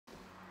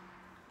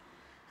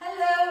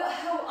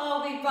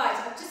Right,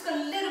 I've just got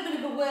a little bit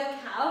of a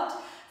workout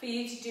for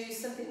you to do,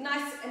 something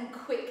nice and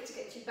quick to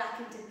get you back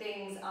into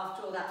things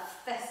after all that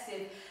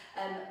festive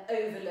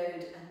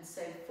overload and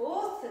so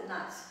forth, and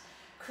that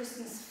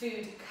Christmas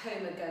food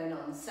coma going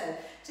on. So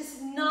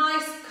just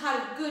nice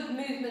kind of good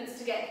movements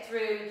to get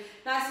through,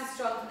 nice and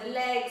strong for the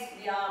legs,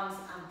 for the arms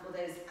and for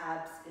those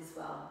abs as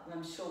well. And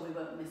I'm sure we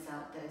won't miss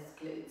out those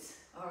glutes.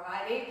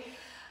 Alrighty?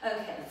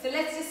 Okay, so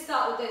let's just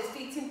start with those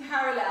feet in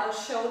parallel,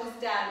 shoulders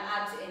down,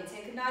 abs in.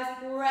 Take a nice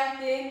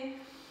breath in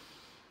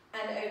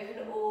and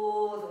open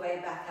all the way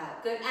back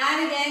out. Good,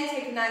 and again,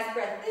 take a nice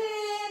breath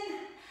in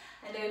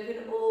and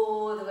open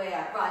all the way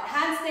out. Right,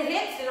 hands to the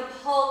hips, little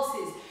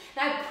pulses.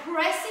 Now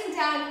pressing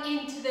down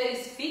into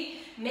those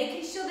feet,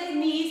 making sure their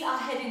knees are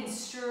heading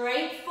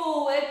straight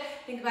forward.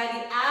 Think about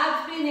the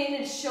abs being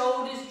in and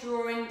shoulders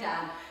drawing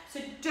down. So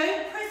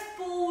don't press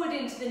forward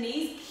into the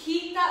knees,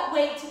 keep that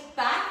weight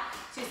back.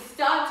 So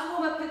start to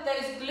warm up with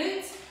those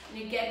glutes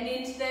and you're getting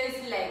into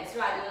those legs.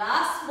 Right,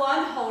 last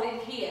one, hold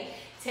it here.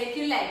 Take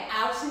your leg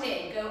out and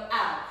in, go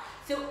out.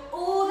 So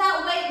all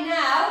that weight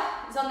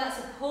now is on that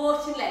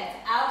supporting leg,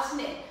 out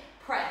and in.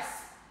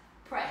 Press,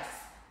 press.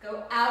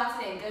 Go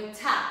out and in, go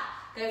tap.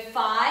 Go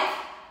 5,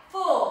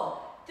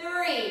 4,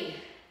 3,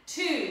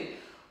 2,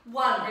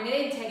 1. Bring it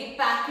in, take it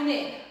back and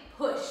in.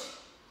 Push,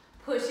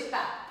 push it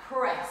back.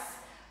 Press,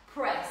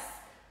 press,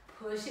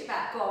 push it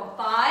back. Go on,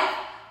 5,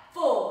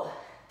 4,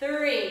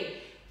 3,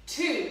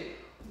 2,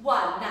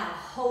 1. Now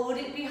hold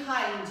it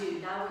behind you.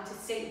 Now I want to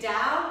sink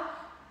down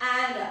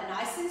and up.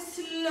 Nice and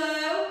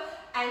slow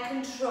and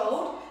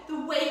controlled.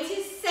 The weight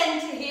is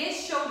center here,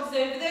 shoulders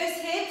over those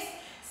hips.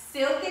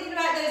 Still thinking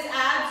about those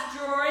abs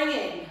drawing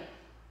in.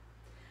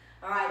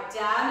 All right,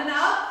 down and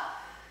up.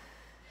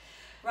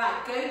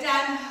 Right, go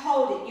down and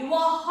hold it. You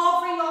are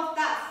hovering off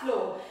that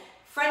floor.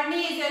 Front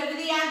knee is over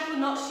the ankle,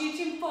 not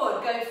shooting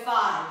forward. Go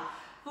 5,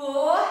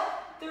 4,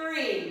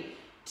 3,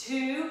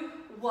 2,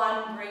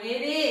 1. Bring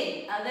it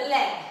in. Other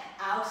leg,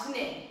 out and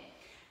in.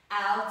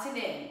 Out and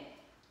in.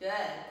 Good.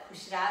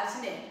 Push it out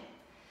and in.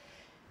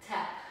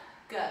 Tap.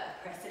 Good.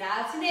 Press it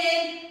out and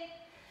in.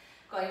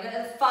 Going to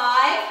the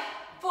 5,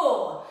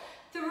 4,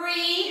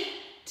 3,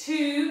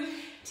 2,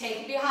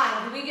 take it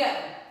behind. Here we go.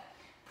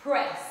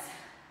 Press,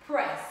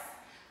 press,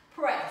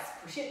 press.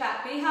 Push it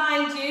back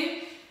behind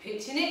you.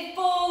 Pitching it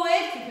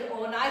forward. Keep it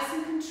all nice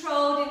and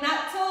controlled in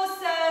that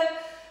torso.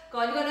 Go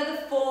on, you've got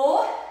another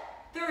 4,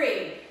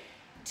 3,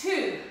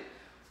 2,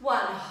 1.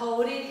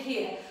 Hold it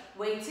here.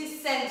 Weight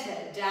is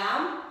center.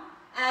 Down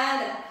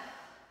and up.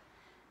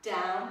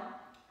 Down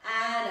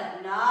and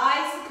up.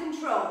 Nice and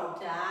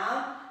controlled.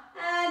 Down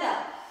and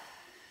up.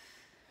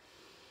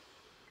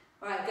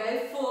 All right,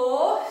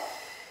 go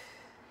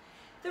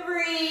 4,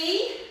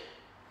 3,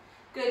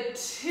 good,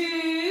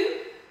 2.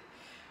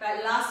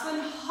 Right, last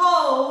one,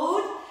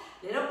 hold.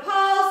 Little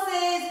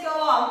pulses, go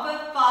on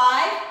for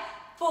 5,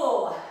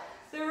 4,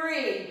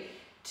 3,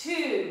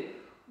 2,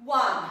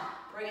 1.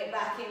 Bring it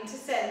back into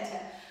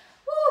center.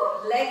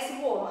 Woo, legs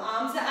warm,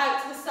 arms are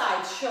out to the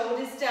side,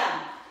 shoulders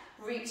down.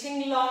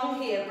 Reaching long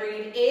here,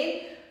 bring it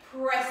in,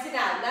 press it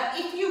out. Now,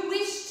 if you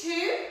wish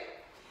to,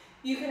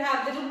 you can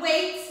have little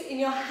weights in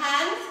your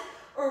hands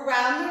or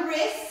around the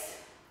wrists.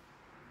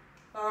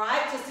 All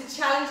right, just to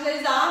challenge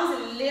those arms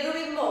a little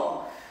bit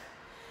more.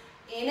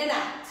 In and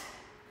out.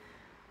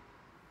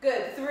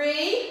 Good,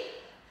 3,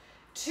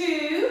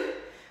 2.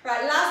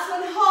 Right, last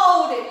one,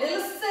 hold it,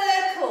 little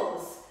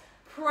circles.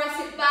 Press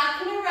it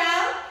back and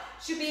around.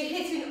 Should be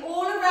hitting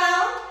all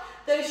around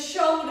those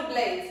shoulder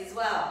blades as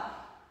well.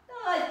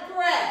 Nice,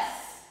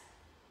 press.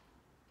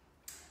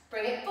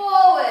 Bring it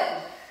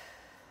forward.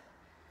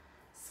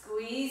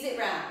 Squeeze it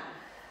round.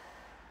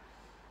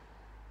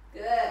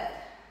 Good.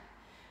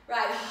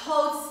 Right,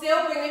 hold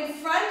still, bring it in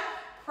front,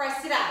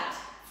 press it out.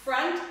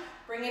 Front,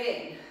 bring it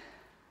in.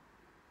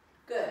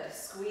 Good,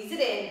 squeeze it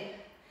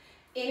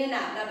in and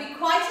out. Now be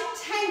quite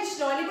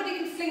intentional, anybody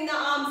can fling their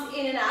arms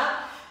in and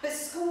out, but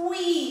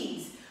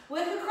squeeze.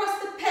 Work across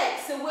the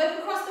pecs, so work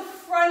across the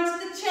front of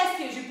the chest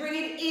here as you bring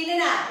it in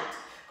and out.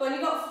 Go on,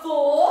 you've got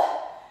 4,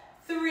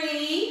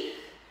 3,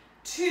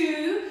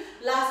 2,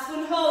 last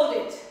one, hold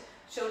it.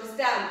 Shoulders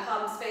down,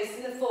 palms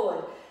facing the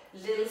forward.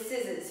 Little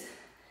scissors,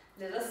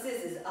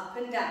 up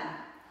and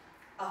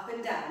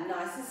down,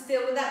 nice and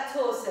still with that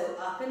torso,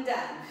 up and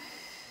down.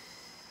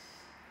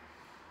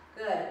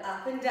 Good,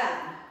 up and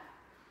down.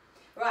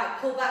 Right,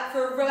 pull back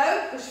for a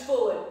row, push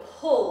forward,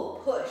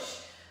 pull,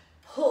 push,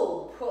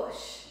 pull,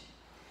 push.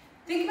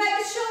 Think about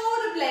the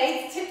shoulder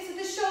blades, tips of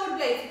the shoulder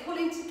blades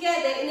pulling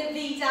together in a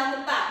V down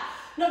the back.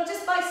 Not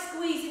just by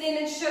squeezing in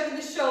and shoving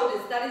the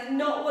shoulders, that is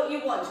not what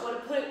you want. You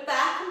want to pull it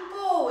back and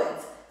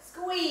forwards,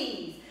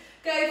 squeeze.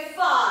 Go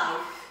 5,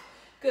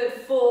 good,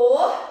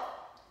 4,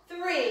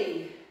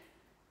 3,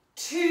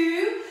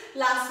 2,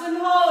 last one,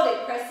 hold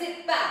it, press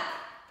it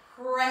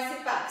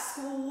back,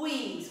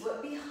 squeeze,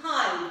 work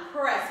behind,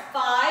 press,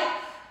 5,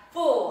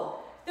 4,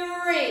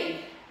 3,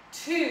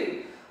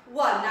 2,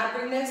 1. Now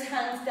bring those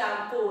hands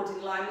down forward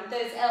in line with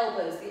those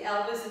elbows. The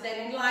elbows are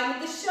then in line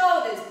with the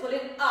shoulders. Pull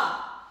it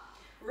up.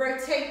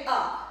 Rotate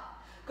up.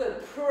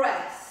 Good.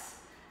 Press.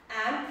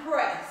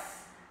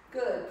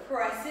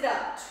 press it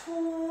up,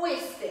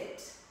 twist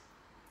it.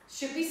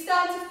 Should be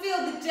starting to feel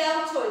the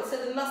deltoid,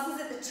 so the muscles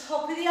at the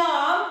top of the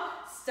arm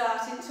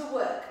starting to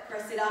work.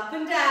 Press it up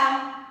and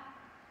down.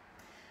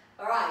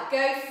 All right,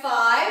 go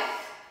 5,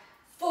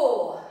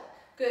 4,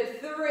 good,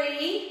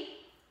 3,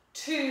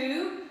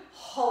 2,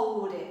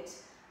 hold it.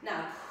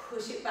 Now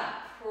push it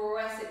back,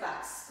 press it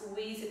back,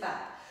 squeeze it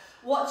back.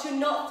 Watch you're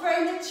not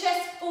throwing the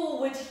chest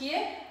forward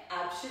here,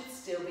 abs should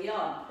still be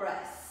on,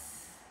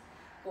 press.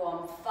 Go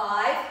on,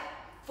 5,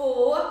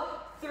 4,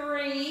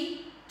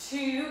 3,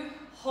 2,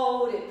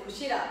 hold it,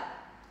 push it up,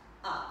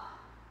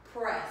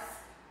 press,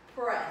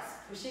 press,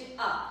 push it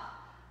up.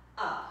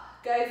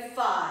 Go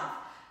 5,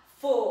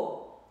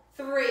 4,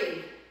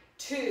 3,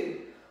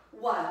 2,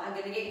 1. I'm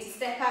going to get you to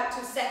step out to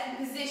a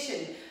second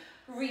position.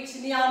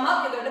 Reaching the arm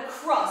up, you're going to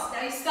cross.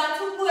 Now you start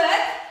to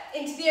work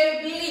into the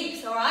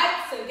obliques, all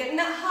right? So you're getting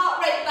that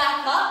heart rate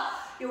back up.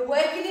 You're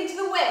working into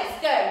the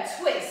waist. Go,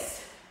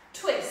 twist,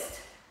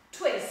 twist,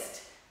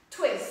 twist,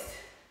 twist,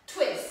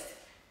 twist,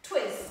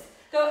 twist.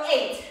 Go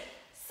 8,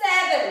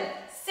 7,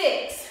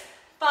 6,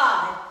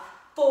 5,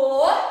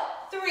 4,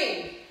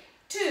 3,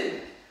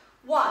 2,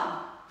 1.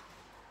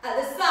 At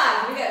the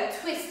side, we go,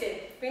 twist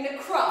it. Bring it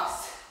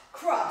cross,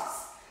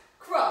 cross,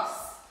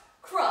 cross,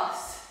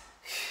 cross.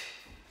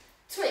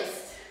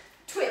 Twist,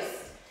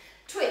 twist,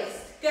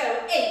 twist.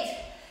 Go 8,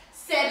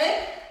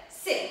 7,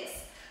 6,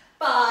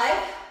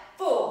 5,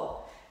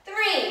 4,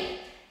 3,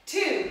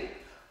 2,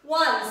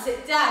 1.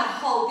 Sit down,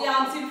 hold the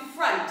arms in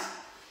front.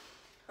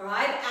 All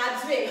right,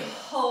 abs in,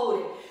 hold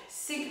it.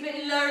 Sink a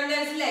bit lower in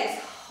those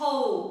legs,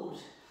 hold.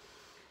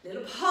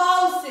 Little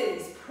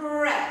pulses,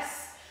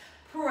 press,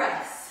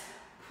 press,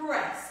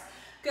 press.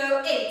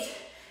 Go 8,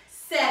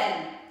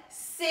 7,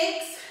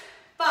 6,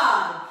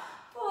 5,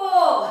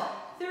 4,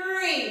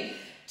 3,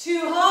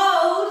 2,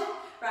 hold.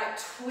 Right,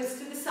 twist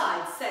to the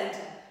side,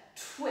 center,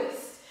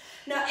 twist.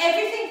 Now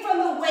everything from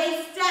the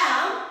waist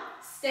down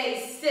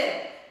stays still.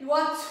 You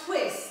want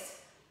twist,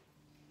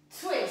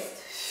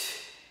 twist,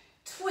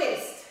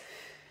 twist,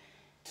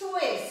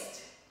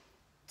 twist,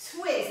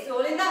 twist.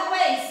 All in that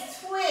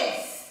waist,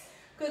 twist.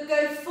 Good,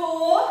 go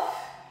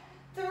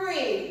 4,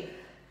 3,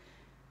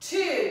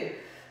 2,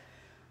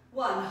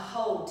 1.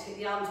 Hold, take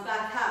the arms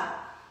back out.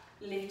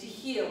 Lift your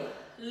heel,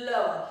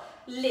 lower,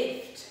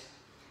 lift.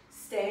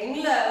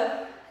 Staying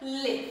low,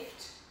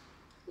 lift,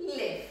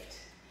 lift.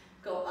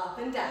 Go up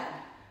and down.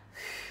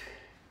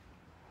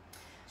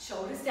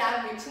 Shoulders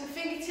down, reaching the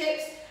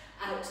fingertips,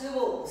 out to the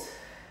walls.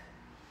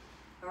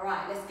 All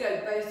right, let's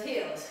go, both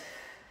heels.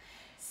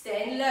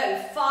 Staying low,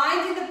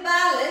 finding the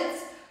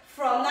balance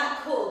from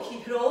that core.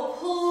 Keep it all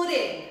pulled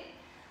in.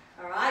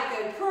 All right,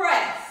 go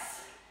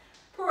press,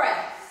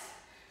 press.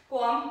 Go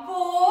on,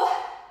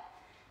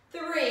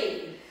 4,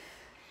 3,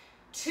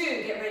 2.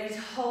 Get ready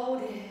to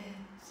hold it.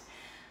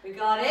 We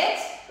got it?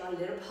 Got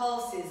little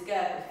pulses,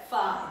 go.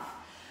 5,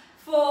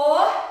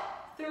 4,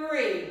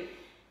 3,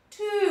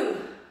 2,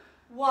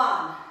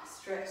 1.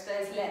 Stretch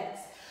those legs.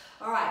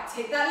 All right,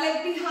 take that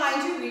leg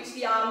behind you, reach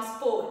the arms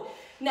forward.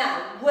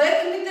 Now,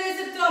 working with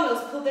those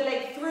abdominals, pull the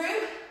leg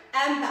through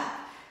and back.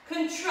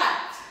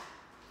 Contract.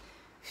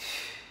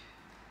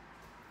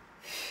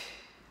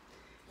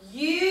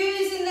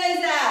 Using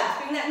those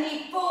abs, bring that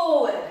knee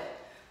forward.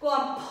 Go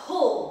on,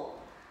 pull.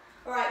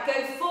 All right, go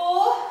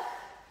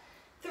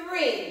 4,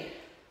 3,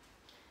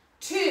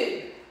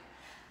 2,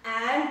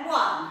 and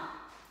 1.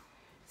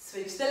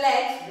 Switch the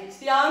legs, reach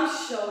the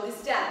arms,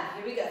 shoulders down.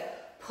 Here we go.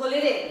 Pull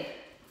it in,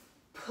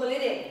 pull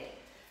it in,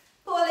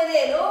 pull it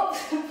in, oh,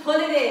 pull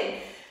it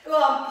in. Go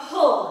on,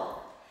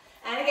 pull.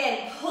 And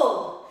again,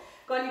 pull.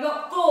 Go on, you've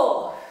got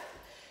 4,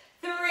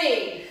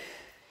 3,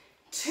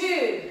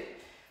 2,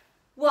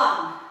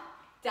 1.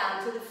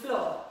 Down to the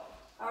floor.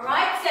 All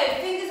right, so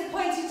fingers are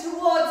pointing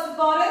towards the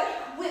bottom,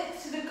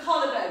 whip to the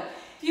collarbone.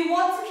 If you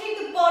want to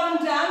keep the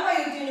bottom down while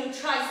you're doing your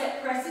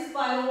tricep presses,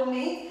 by all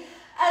means.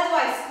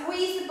 Otherwise,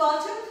 squeeze the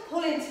bottom,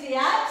 pull into the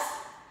abs.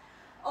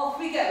 Off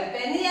we go.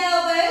 Bend the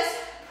elbows,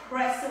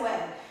 press away.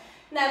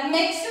 Now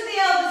make sure the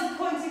elbows are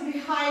pointing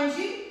behind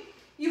you.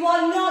 You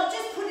are not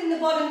just putting the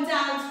bottom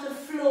down to the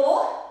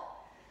floor.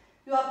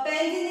 You are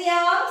bending the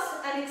arms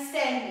and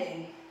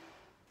extending.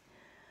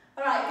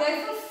 All right,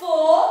 go for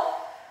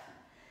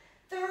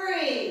 4,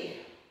 3,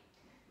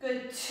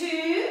 good,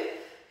 2.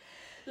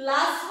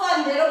 Last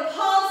one, little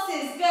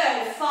pulses,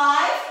 go,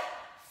 5,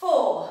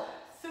 4,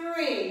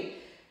 3,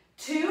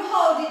 2,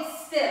 hold it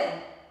still.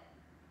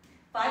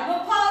 5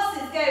 more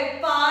pulses, go,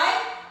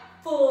 5,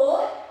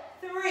 4,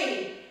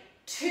 3,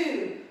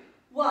 2,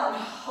 1,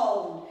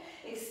 hold.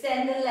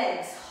 Extend the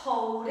legs,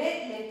 hold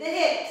it, lift the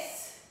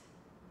hips.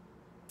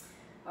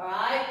 All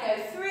right,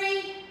 go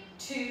 3,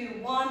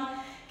 2, 1.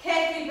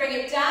 Carefully bring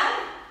it down.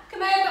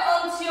 Come over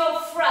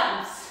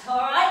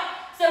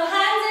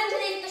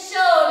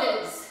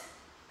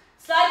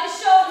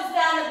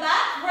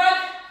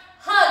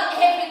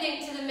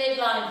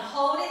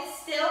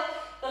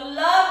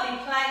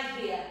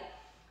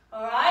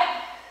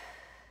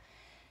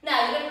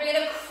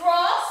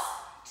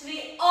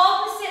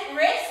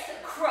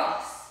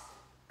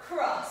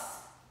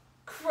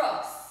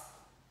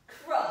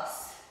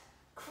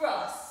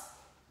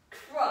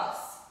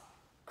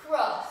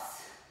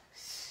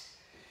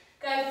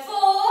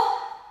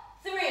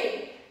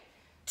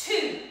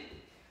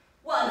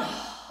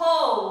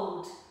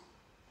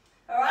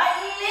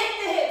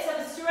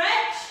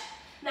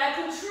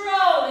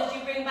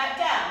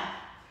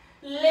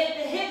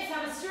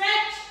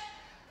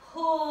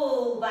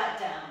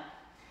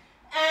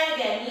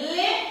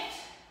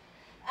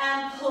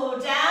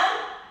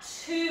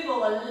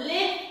more.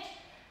 Lift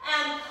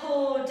and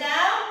pull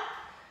down.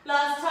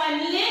 Last time,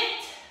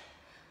 lift,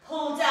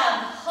 pull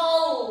down,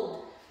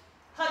 hold.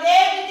 Hug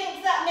everything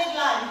to that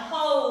midline,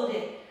 hold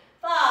it.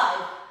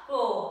 5,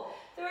 4,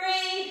 3,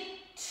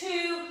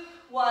 2,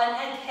 1,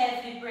 and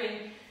carefully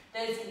bring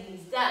those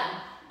knees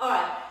down. All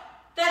right,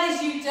 that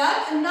is you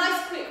done. A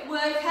nice quick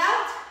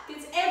workout,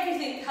 gets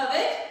everything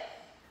covered.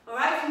 All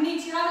right, if you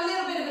need to have a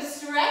little bit of a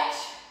stretch,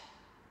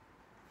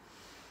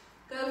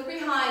 go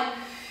behind,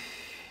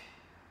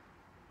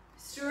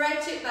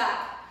 stretch it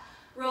back.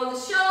 Roll the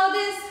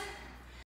shoulders,